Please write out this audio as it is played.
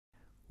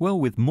Well,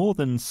 with more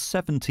than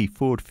 70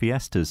 Ford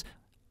Fiestas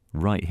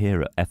right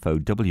here at FOW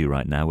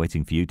right now,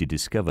 waiting for you to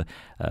discover,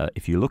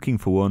 if you're looking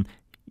for one,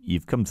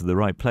 you've come to the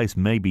right place.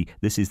 Maybe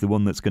this is the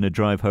one that's going to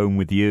drive home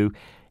with you.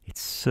 It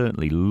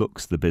certainly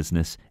looks the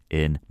business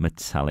in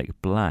metallic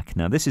black.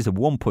 Now, this is a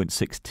 1.6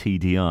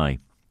 Tdci.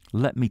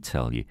 Let me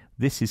tell you,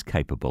 this is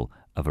capable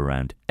of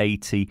around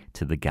 80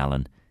 to the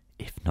gallon,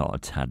 if not a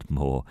tad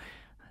more.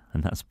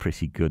 And that's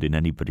pretty good in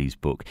anybody's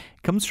book.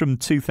 It comes from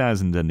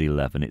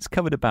 2011. It's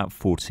covered about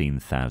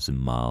 14,000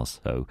 miles,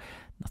 so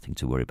nothing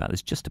to worry about.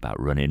 It's just about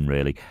run-in,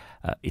 really.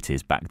 It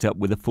is backed up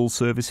with a full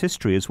service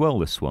history as well,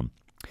 this one.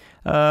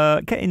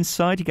 Get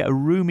inside, you get a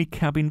roomy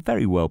cabin,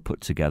 very well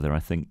put together. I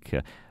think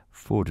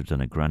Ford have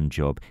done a grand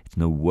job. It's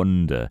no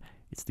wonder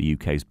it's the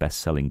UK's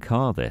best-selling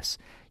car, this.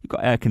 You've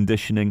got air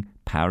conditioning,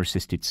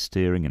 power-assisted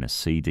steering and a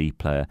CD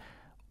player.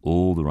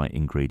 All the right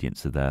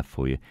ingredients are there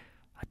for you.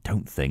 I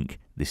don't think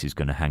this is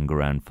going to hang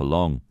around for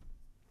long.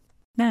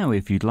 Now,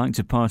 if you'd like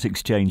to part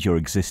exchange your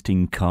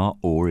existing car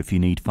or if you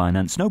need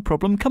finance, no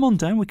problem, come on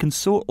down. We can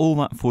sort all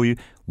that for you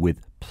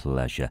with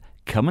pleasure.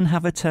 Come and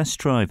have a test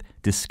drive.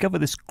 Discover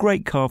this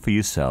great car for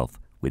yourself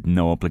with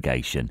no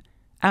obligation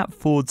at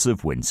Fords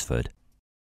of Winsford.